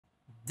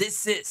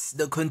This is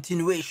the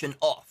continuation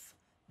of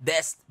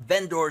Best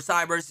Vendor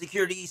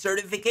Cybersecurity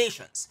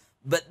Certifications,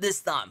 but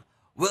this time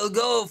we'll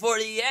go for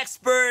the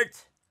expert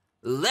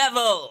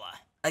level.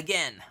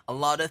 Again, a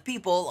lot of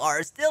people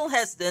are still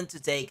hesitant to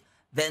take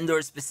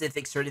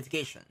vendor-specific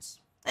certifications.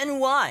 And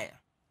why?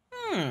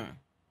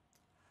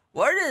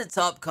 What are the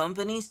top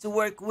companies to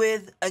work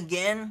with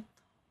again?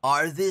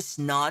 Are this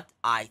not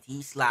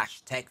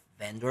IT/tech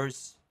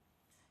vendors?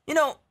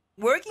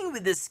 Working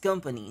with these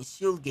companies,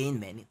 you'll gain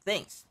many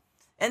things.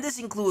 And this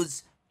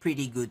includes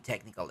pretty good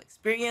technical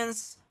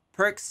experience,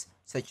 perks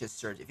such as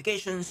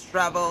certifications,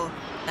 travel,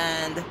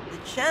 and the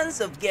chance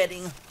of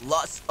getting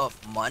lots of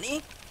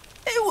money,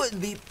 it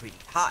would be pretty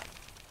high.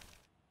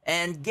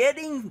 And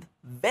getting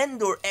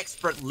vendor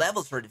expert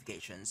level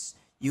certifications,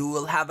 you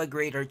will have a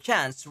greater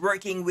chance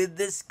working with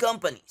these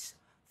companies.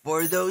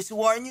 For those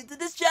who are new to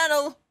this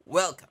channel,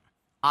 welcome.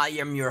 I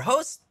am your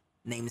host,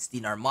 name is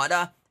Dean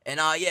Armada, and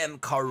I am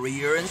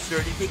Career and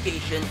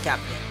Certification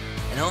Captain.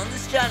 And on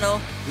this channel,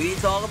 we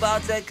talk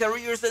about tech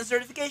careers and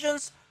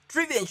certifications,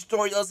 trivia and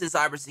tutorials in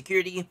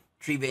cybersecurity,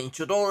 trivia and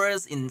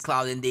tutorials in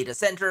cloud and data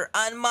center,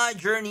 and my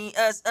journey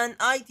as an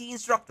IT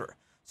instructor.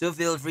 So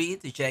feel free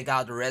to check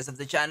out the rest of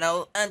the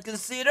channel and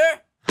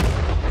consider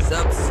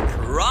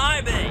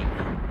subscribing.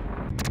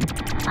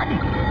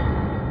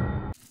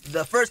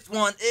 The first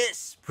one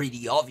is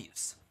pretty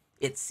obvious.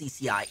 It's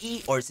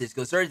CCIE or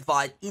Cisco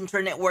Certified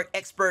Internetwork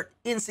Expert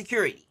in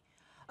Security.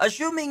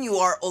 Assuming you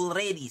are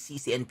already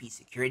CCNP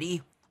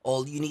Security,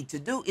 all you need to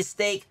do is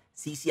take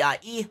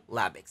CCIE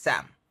Lab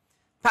Exam.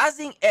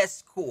 Passing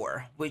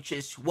S-Core, which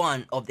is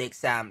one of the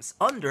exams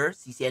under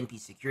CCNP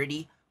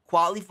Security,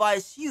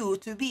 qualifies you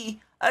to be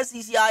a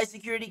CCIE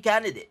Security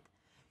candidate.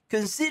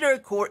 Consider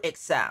core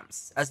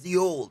exams as the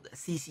old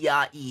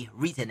CCIE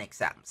written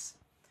exams.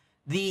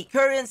 The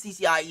current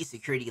CCIE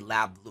Security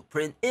Lab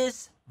Blueprint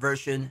is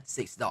version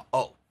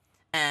 6.0,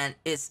 and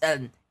it's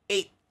an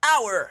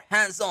 8-hour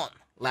hands-on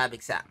lab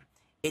exam.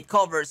 It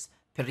covers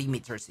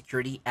perimeter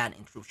security and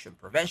intrusion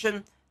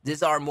prevention.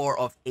 These are more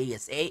of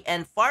ASA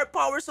and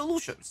firepower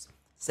solutions.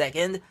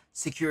 Second,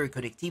 secure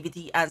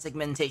connectivity and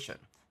segmentation.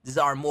 These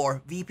are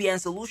more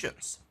VPN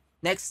solutions.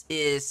 Next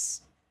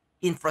is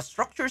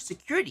infrastructure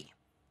security.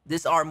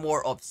 These are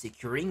more of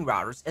securing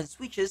routers and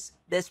switches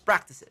best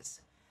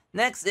practices.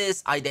 Next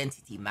is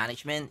identity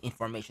management,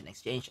 information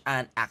exchange,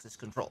 and access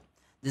control.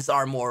 These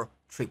are more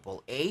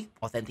AAA,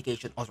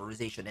 authentication,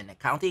 authorization, and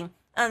accounting,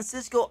 and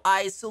Cisco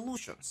ISE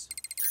solutions.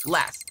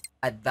 Last,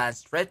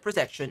 advanced threat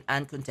protection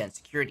and content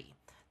security.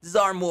 These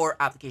are more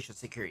application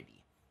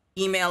security,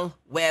 email,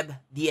 web,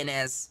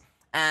 DNS,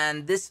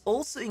 and this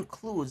also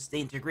includes the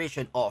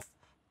integration of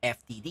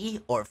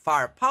FTD or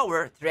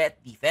Firepower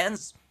Threat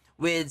Defense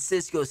with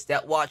Cisco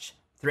StepWatch,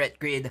 Threat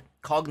Grid,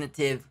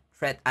 Cognitive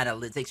Threat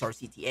Analytics or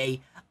CTA,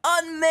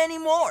 and many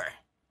more.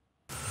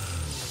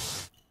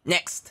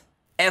 Next,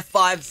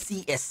 F5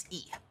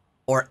 CSE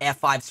or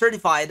F5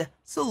 Certified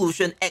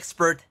Solution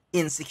Expert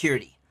in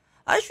Security.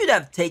 I should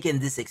have taken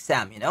this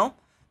exam,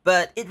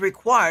 but it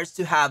requires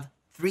to have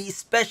 3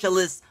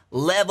 specialist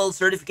level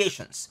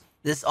certifications.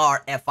 These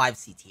are F5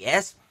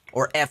 CTS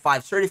or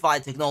F5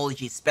 Certified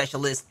Technology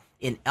Specialist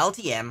in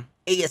LTM,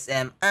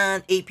 ASM,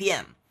 and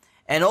APM.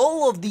 And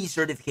all of these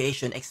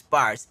certification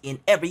expires in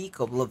every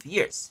couple of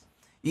years.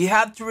 You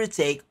have to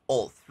retake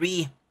all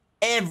 3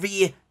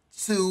 every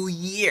 2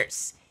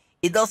 years.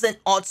 It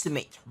doesn't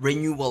automate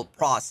renewal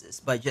process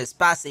by just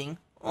passing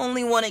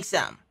only one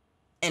exam.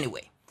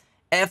 Anyway,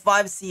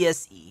 F5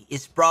 CSE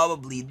is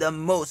probably the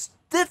most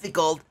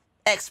difficult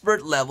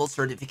expert level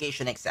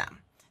certification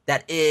exam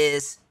that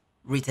is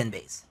written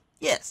based.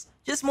 Yes,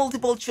 just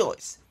multiple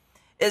choice.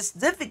 It's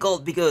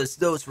difficult because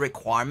those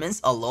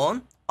requirements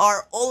alone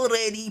are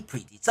already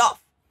pretty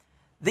tough.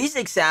 This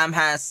exam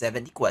has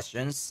 70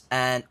 questions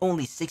and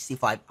only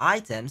 65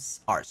 items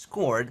are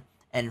scored,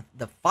 and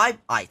the 5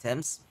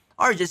 items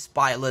are just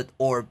pilot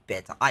or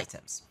beta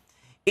items.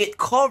 It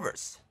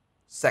covers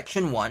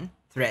Section 1,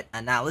 Threat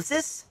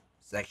Analysis,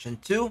 Section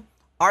 2,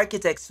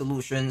 Architect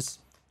Solutions,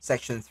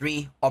 Section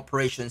 3,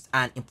 Operations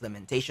and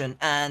Implementation,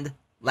 and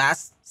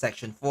last,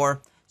 Section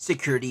 4,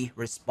 Security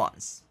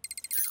Response.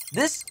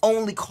 This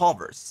only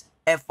covers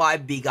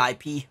F5 Big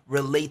IP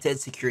related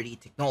security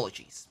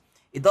technologies.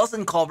 It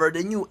doesn't cover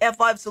the new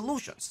F5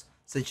 solutions,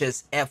 such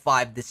as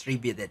F5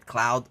 Distributed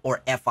Cloud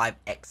or F5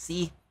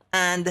 XC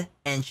and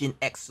Engine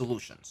X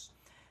solutions.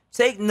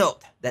 Take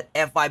note that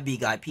F5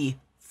 Big IP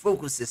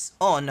focuses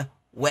on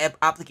web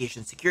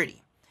application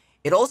security.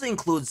 It also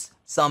includes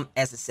some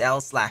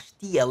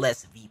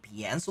SSL/TLS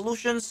VPN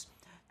solutions,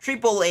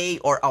 AAA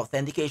or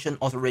authentication,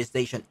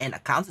 authorization, and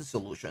accounting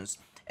solutions,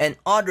 and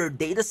other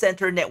data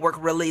center network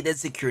related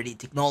security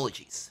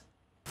technologies.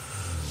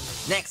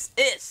 Next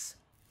is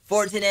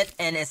Fortinet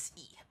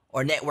NSE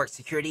or Network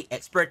Security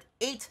Expert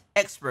 8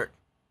 Expert.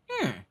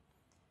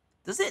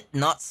 Does it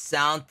not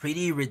sound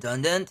pretty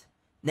redundant?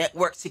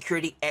 Network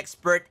Security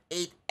Expert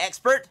 8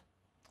 Expert?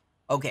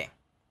 Okay,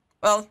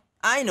 well,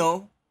 I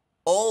know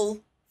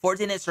all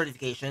Fortinet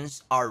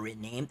certifications are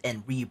renamed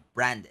and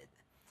rebranded,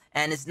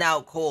 and is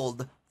now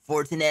called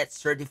Fortinet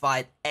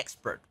Certified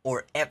Expert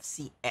or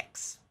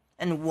FCX.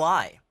 And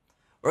why?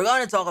 We're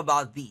going to talk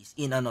about these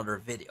in another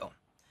video.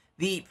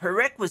 The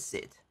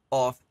prerequisite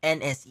of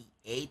NSE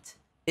 8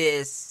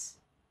 is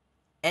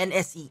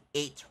NSE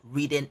 8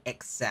 written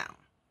exam.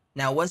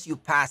 Now, once you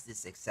pass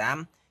this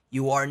exam,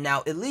 you are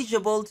now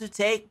eligible to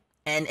take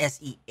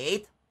NSE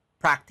 8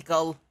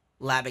 practical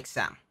lab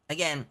exam.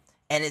 Again,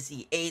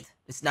 NSE 8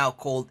 is now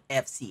called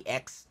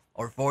FCX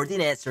or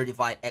Fortinet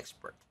Certified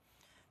Expert.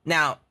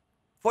 Now,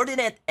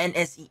 Fortinet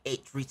NSE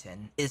 8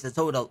 written is a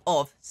total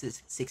of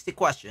 60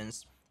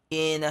 questions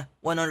in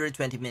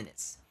 120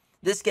 minutes.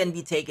 This can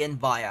be taken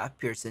via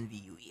Pearson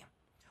VUE.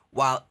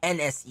 While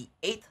NSE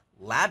 8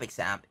 lab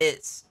exam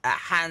is a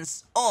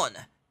hands-on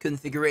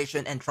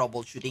configuration and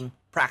troubleshooting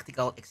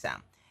practical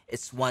exam.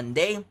 It's 1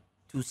 day,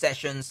 2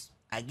 sessions,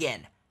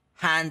 again,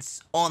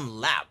 hands-on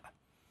lab.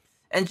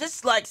 And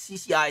just like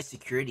CCI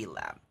Security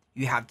Lab,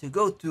 you have to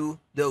go to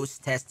those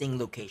testing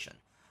locations,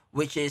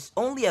 which is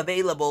only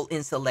available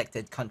in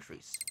selected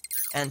countries.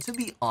 And to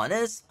be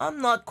honest,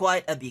 I'm not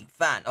quite a big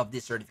fan of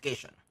this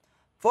certification.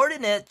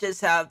 Fortinet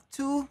just have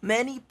too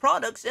many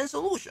products and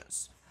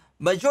solutions.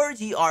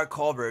 Majority are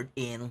covered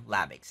in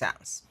lab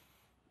exams.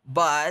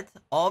 But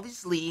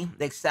obviously,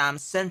 the exam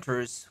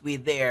centers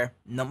with their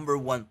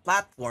 #1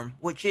 platform,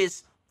 which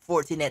is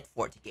Fortinet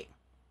FortiGate.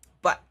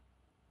 But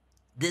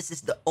this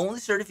is the only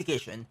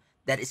certification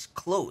that is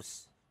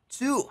close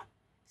to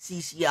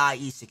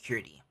CCIE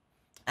security.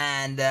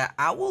 And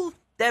I will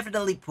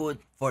definitely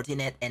put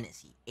Fortinet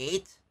NSE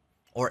 8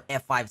 or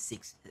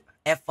F5CX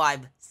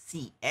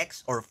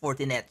or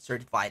Fortinet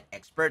Certified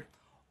Expert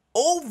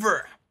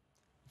over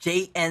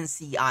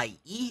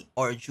JNCIE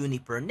or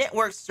Juniper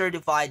Network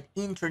Certified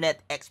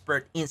Internet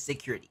Expert in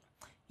Security.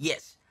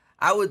 Yes,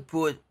 I would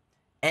put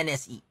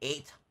NSE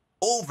 8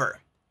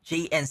 over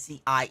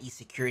JNCIE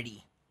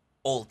Security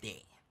all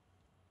day.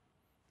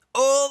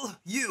 All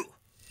you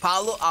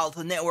Palo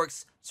Alto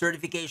Networks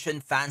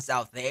certification fans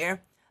out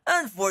there,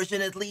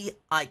 unfortunately,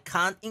 I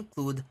can't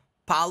include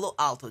Palo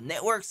Alto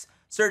Networks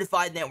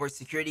Certified Network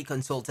Security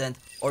Consultant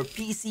or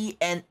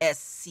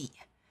PCNSC.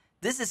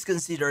 This is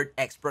considered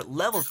expert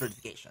level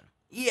certification.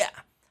 Yeah,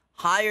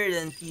 higher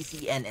than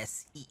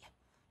PCNSE.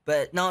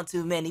 But not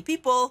too many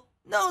people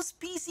knows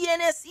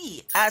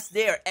PCNSE as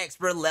their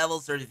expert level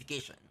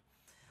certification.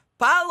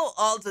 Palo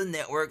Alto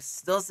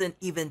Networks doesn't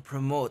even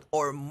promote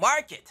or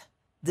market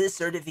this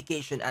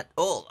certification at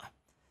all.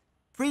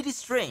 Pretty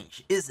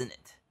strange, isn't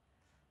it?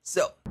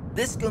 So,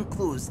 this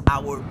concludes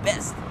our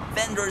best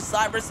vendor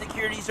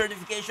cybersecurity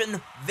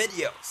certification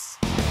videos.